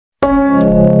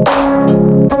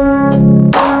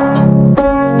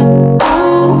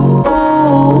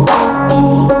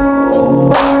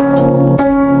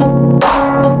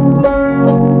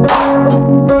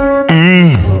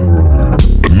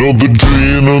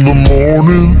in the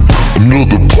morning,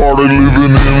 another party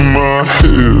living in my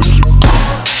head.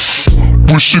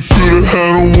 Wish I could've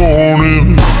had a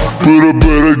warning, but I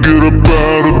better get up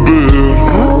out of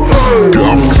bed.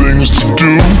 Got things to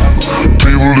do,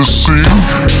 people to see.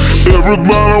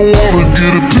 Everybody wanna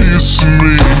get a piece of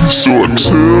me, so I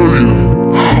tell you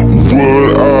what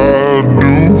I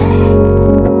do.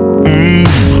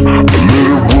 I let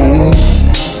it roll,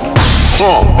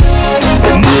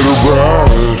 I let it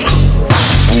ride,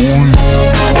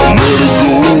 I let it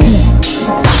go,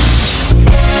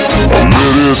 I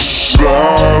let it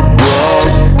slide right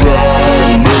by,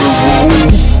 I let it roll,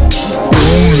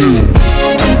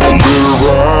 I let it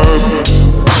ride.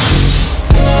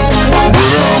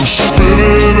 When I'm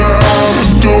spinning out, I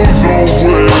don't know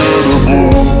where to go.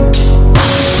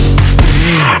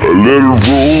 I let it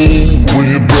roll when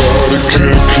your body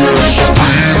can't catch a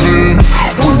feeling,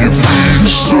 when your feet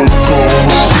stuck on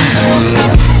the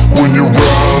ceiling, when your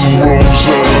mind runs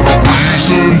out of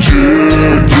reason,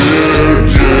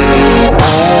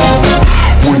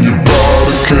 when your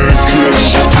body can't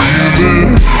catch a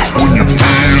feeling, when your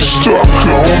feet stuck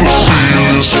on the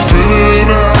ceiling,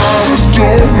 spinning out, I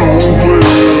don't know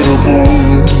where to go.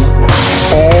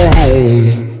 Oh no.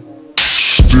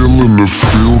 Still in the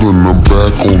field and I'm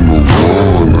back on the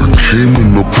run. I came in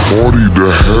the party to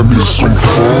have me some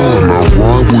fun. I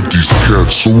ride with these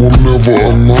cats so I'm never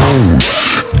alone.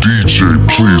 DJ,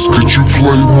 please, could you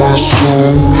play my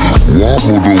song?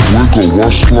 Wobble the wiggle, I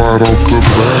slide out the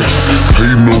back.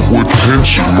 Pay no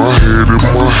attention, my head in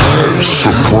my hat.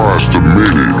 Surprise the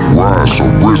minute, rise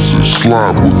or risen,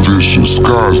 slide with vision,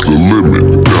 sky's the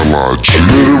limit. L.I.G.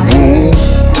 Let it roll,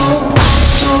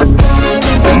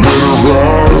 let it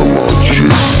ride, L.I.G.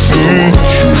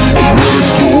 Let it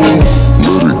go,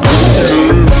 let it go,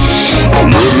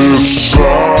 let it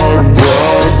slide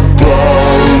right by,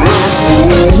 let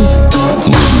it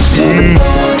go,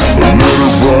 let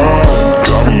it ride,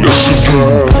 gotta let it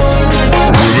drive.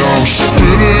 When I'm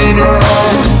spinning out,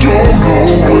 I don't know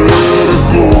where to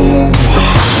go.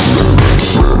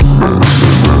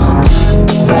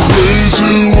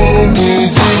 Crazy world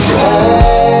moving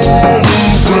all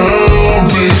around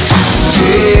me,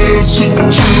 dancing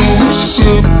to a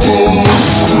simple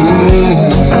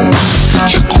groove. Get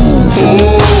your groove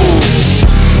on.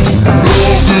 No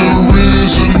good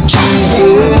reason to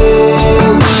worry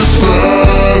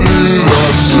about it. I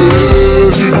tell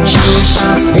you just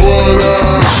what I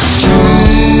do.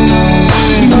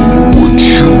 What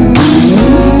you do?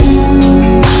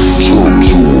 Talk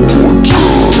to one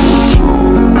time.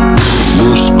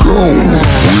 Let's go.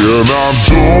 When I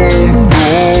don't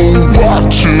know what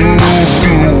to